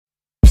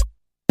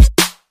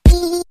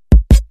Hello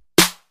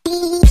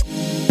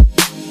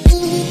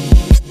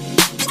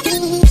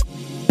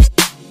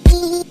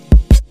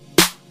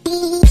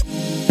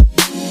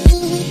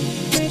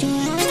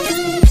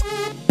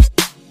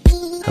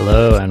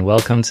and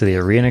welcome to the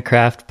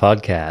ArenaCraft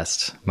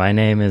podcast. My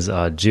name is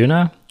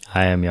Arjuna.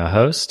 I am your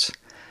host,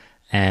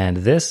 and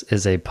this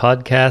is a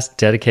podcast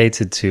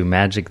dedicated to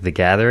Magic the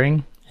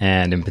Gathering,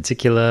 and in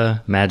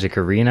particular Magic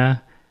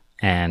Arena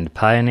and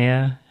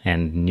Pioneer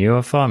and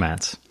newer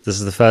formats. This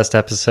is the first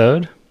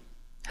episode.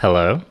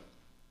 Hello,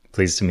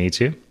 pleased to meet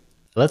you.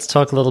 Let's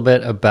talk a little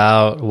bit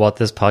about what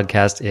this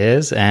podcast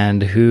is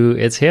and who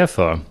it's here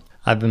for.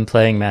 I've been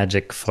playing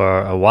Magic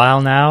for a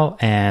while now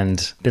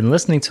and been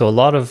listening to a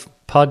lot of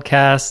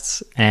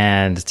podcasts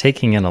and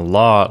taking in a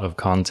lot of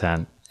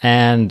content.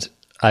 And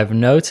I've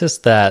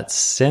noticed that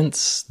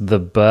since the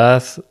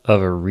birth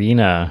of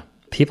Arena,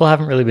 people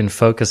haven't really been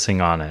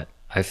focusing on it.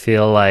 I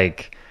feel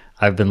like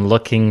I've been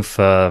looking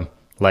for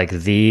like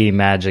the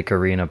Magic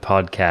Arena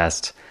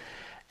podcast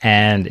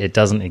and it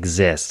doesn't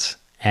exist.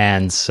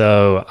 And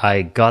so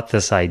I got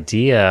this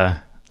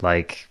idea,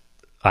 like,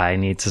 I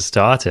need to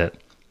start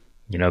it,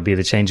 be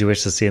the change you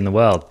wish to see in the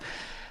world.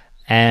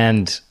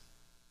 And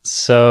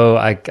so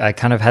I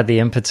kind of had the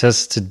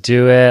impetus to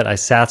do it. I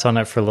sat on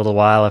it for a little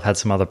while. I've had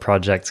some other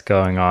projects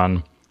going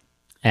on.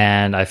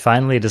 And I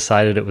finally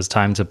decided it was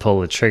time to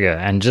pull the trigger.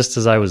 And just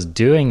as I was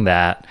doing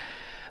that,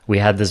 we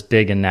had this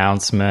big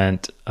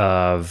announcement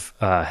of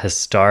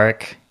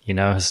Historic.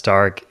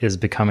 Historic is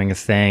becoming a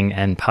thing,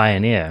 and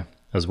Pioneer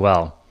as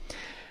well.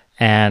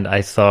 And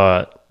I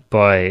thought,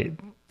 boy,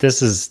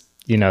 this is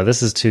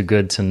too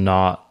good to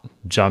not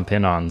jump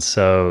in on.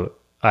 So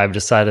I've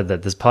decided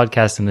that this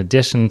podcast, in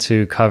addition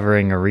to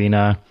covering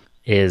Arena,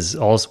 is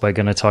also we're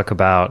going to talk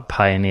about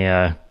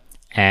Pioneer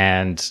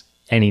and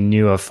any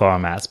newer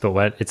formats.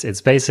 But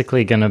it's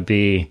basically going to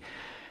be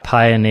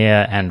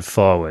Pioneer and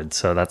Forward.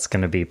 So that's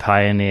going to be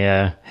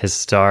Pioneer,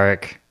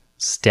 Historic,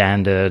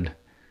 Standard,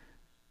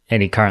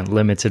 any current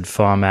limited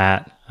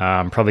format.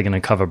 I'm probably going to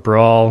cover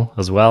Brawl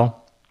as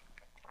well.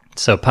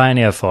 So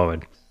Pioneer,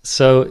 Forward.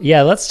 So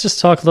yeah, let's just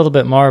talk a little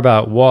bit more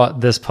about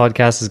what this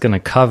podcast is going to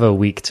cover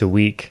week to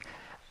week.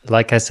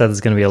 Like I said,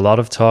 there's going to be a lot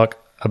of talk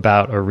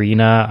about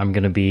Arena. I'm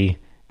going to be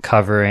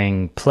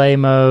covering play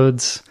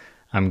modes.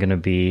 I'm going to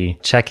be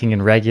checking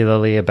in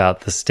regularly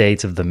about the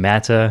state of the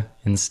meta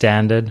in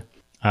Standard.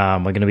 We're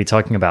going to be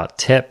talking about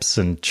tips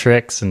and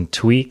tricks and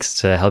tweaks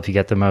to help you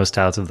get the most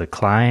out of the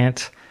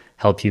client,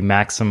 help you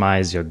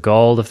maximize your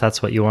gold if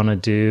that's what you want to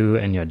do,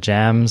 and your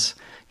gems,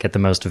 get the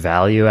most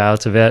value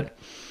out of it.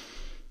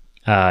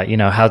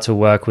 How to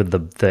work with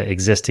the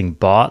existing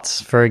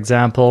bots, for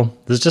example.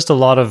 There's just a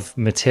lot of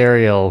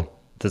material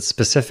that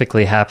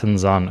specifically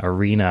happens on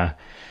Arena,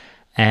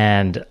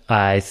 and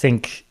I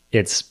think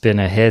it's been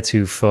a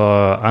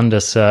heretofore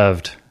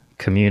underserved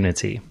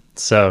community.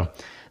 So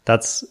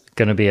that's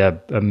going to be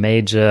a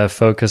major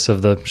focus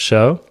of the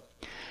show.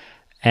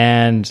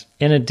 And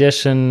in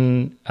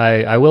addition,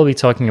 I will be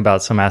talking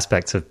about some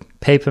aspects of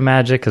paper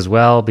Magic as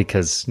well,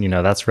 because,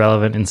 that's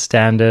relevant in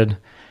Standard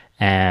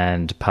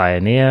and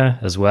Pioneer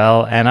as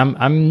well. And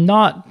I'm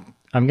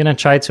going to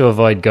try to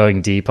avoid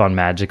going deep on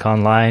Magic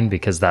Online,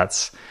 because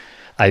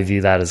I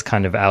view that as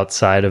kind of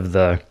outside of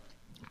the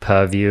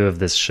purview of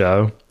this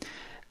show.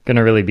 Going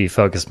to really be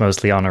focused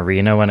mostly on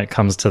Arena when it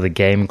comes to the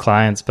game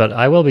clients, but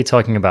I will be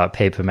talking about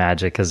paper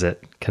Magic as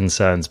it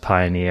concerns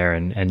Pioneer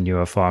and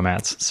newer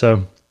formats.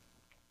 So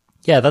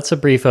yeah, that's a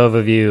brief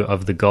overview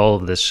of the goal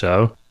of this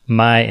show.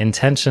 My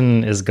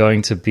intention is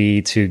going to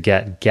be to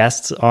get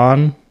guests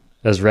on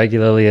as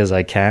regularly as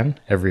I can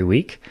every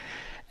week.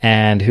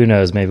 And who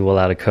knows, maybe we'll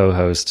add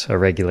a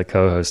regular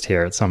co-host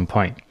here at some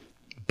point.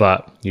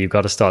 But you've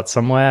got to start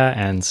somewhere,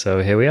 and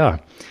so here we are.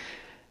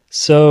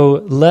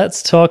 So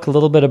let's talk a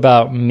little bit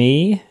about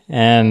me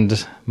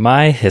and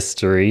my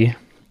history.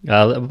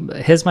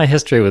 Here's my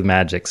history with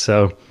Magic.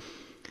 So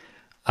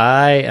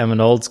I am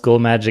an old school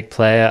Magic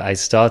player. I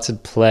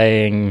started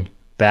playing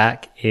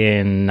back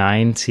in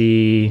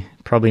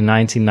probably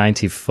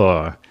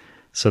 1994.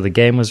 So the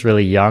game was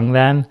really young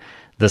then.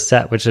 The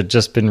set which had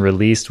just been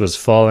released was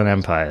Fallen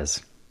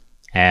Empires.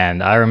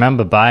 And I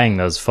remember buying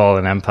those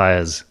Fallen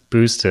Empires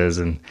boosters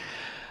and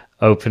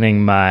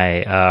opening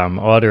my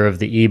Order of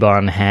the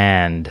Ebon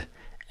hand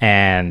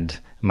and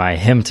my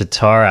Hymn to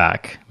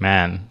Torak.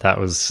 Man, that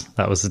was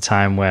the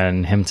time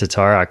when Hymn to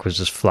Torak was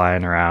just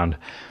flying around.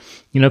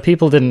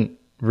 People didn't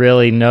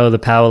really know the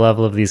power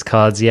level of these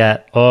cards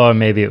yet, or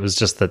maybe it was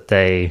just that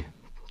they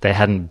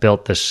hadn't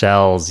built the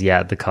shells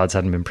yet. The cards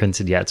hadn't been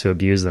printed yet to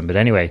abuse them. But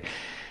anyway,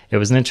 it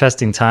was an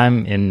interesting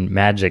time in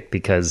Magic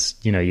because,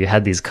 you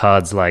had these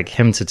cards like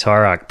Hymn to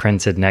Torak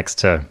printed next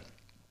to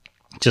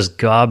just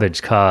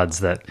garbage cards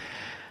that,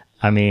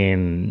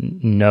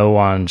 no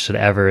one should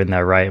ever in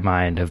their right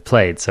mind have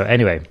played. So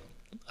anyway,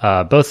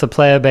 both the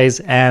player base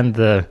and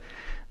the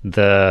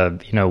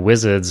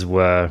wizards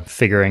were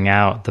figuring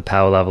out the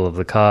power level of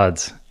the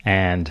cards.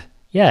 And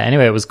yeah,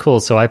 anyway, it was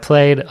cool. So I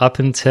played up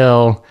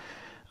until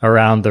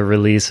around the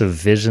release of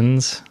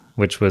Visions,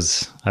 which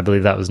was, I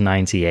believe that was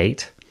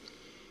 98.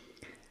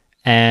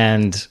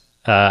 And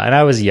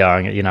I was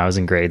young, I was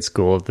in grade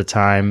school at the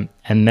time.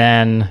 And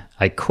then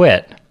I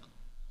quit.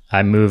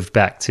 I moved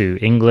back to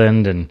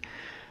England, and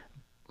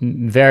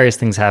various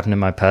things happened in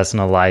my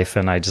personal life,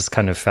 and I just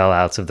kind of fell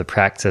out of the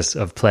practice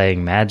of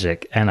playing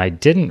Magic. And I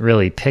didn't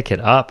really pick it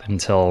up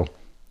until,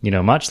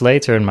 much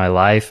later in my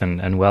life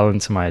and well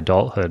into my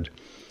adulthood.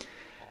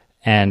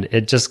 And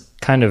it just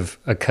kind of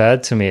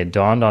occurred to me, it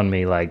dawned on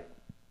me, like,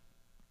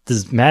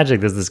 this Magic,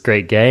 there's this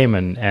great game,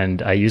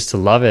 and I used to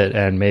love it,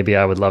 and maybe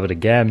I would love it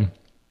again.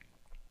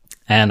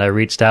 And I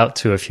reached out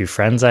to a few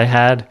friends I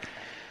had,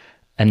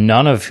 and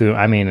none of whom,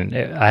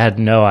 I had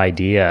no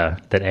idea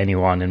that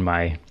anyone in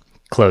my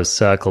close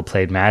circle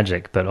played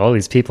Magic, but all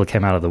these people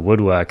came out of the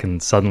woodwork,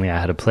 and suddenly I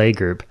had a play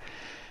group.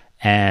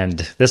 And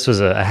this was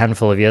a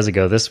handful of years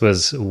ago. This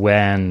was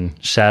when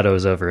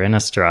Shadows over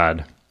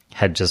Innistrad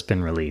had just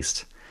been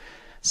released.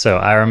 So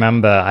I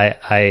remember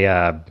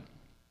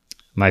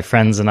my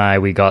friends and I,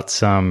 we got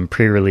some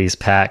pre-release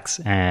packs,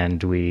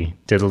 and we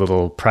did a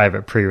little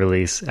private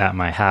pre-release at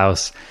my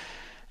house.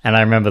 And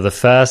I remember the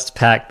first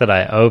pack that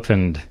I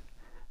opened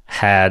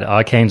had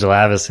Archangel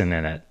Avacyn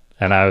in it.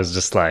 And I was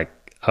just like,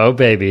 oh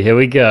baby, here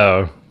we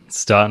go,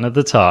 starting at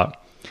the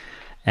top.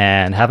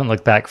 And haven't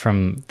looked back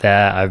from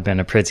there. I've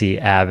been a pretty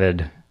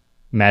avid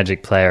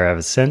Magic player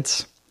ever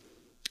since.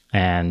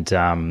 And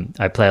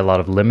I play a lot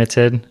of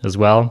Limited as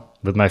well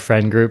with my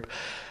friend group.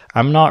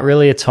 I'm not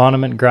really a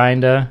tournament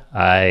grinder.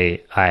 I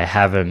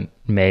haven't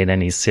made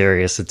any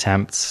serious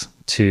attempts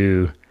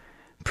to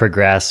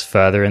progress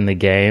further in the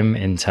game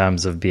in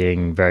terms of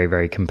being very,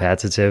 very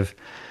competitive.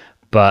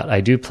 But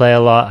I do play a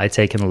lot. I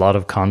take in a lot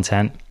of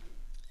content.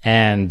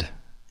 And,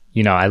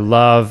 I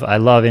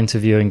love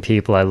interviewing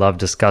people. I love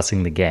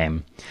discussing the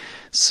game.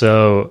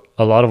 So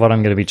a lot of what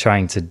I'm going to be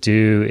trying to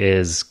do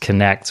is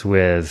connect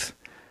with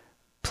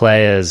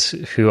players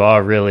who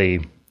are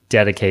really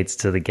dedicated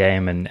to the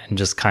game, and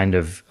just kind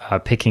of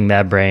picking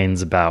their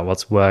brains about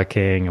what's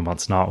working and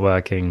what's not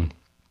working,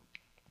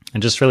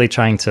 and just really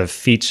trying to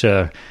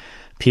feature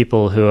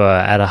people who are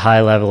at a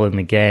high level in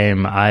the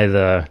game,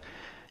 either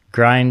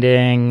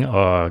grinding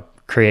or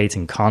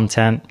creating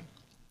content.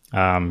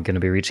 I'm going to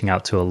be reaching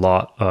out to a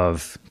lot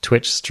of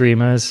Twitch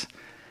streamers,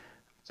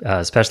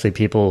 especially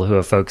people who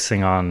are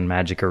focusing on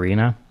Magic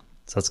Arena.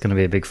 So that's going to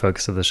be a big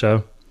focus of the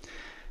show.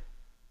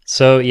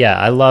 So yeah,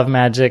 I love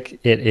Magic.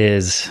 It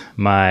is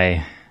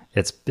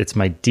it's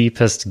my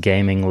deepest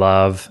gaming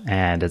love,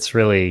 and it's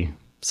really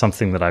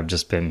something that I've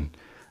just been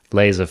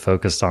laser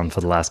focused on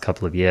for the last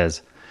couple of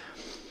years.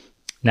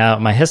 Now,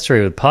 my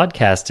history with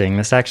podcasting,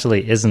 this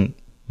actually isn't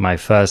my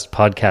first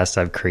podcast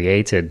I've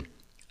created.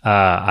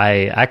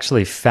 I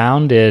actually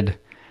founded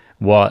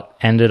what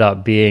ended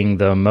up being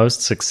the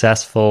most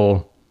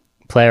successful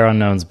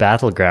PlayerUnknown's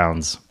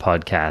Battlegrounds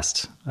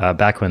podcast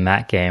back when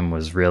that game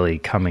was really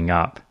coming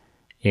up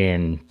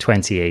in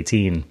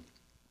 2018.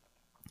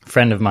 A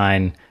friend of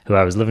mine who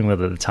I was living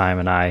with at the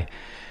time and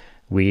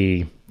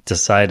we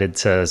decided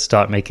to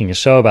start making a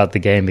show about the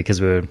game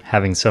because we were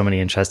having so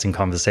many interesting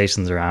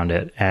conversations around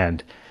it.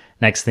 And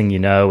next thing you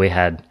know, we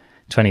had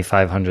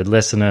 2,500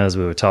 listeners.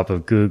 We were top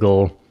of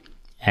Google.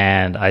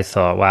 And I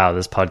thought, wow,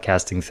 this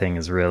podcasting thing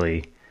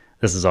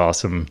this is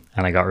awesome.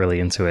 And I got really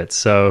into it.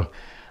 So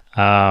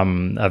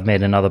I've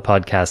made another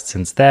podcast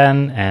since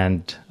then,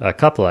 and a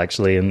couple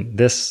actually. And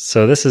this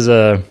is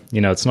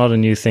it's not a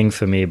new thing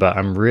for me, but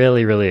I'm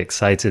really, really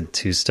excited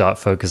to start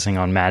focusing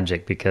on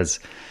Magic, because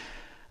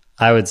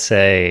I would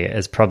say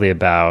it's probably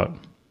about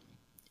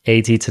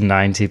 80 to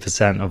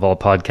 90% of all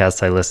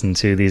podcasts I listen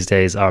to these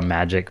days are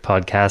Magic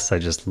podcasts. I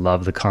just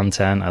love the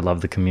content. I love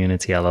the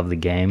community. I love the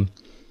game.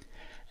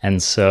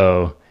 And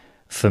so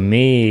for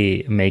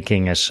me,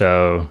 making a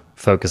show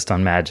focused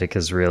on Magic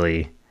is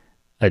really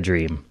a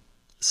dream.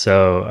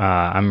 So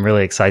I'm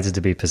really excited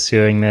to be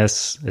pursuing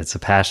this. It's a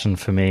passion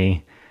for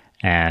me,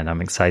 and I'm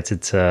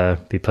excited to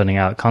be putting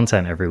out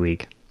content every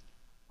week.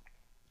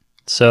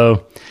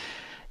 So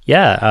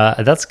yeah,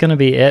 that's going to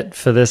be it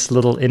for this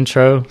little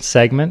intro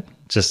segment,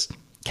 just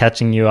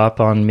catching you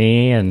up on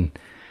me and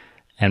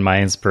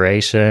my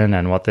inspiration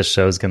and what this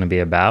show is going to be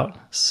about.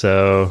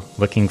 So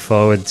looking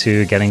forward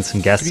to getting some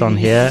guests on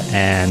here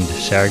and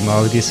sharing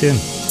more with you soon.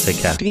 Take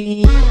care.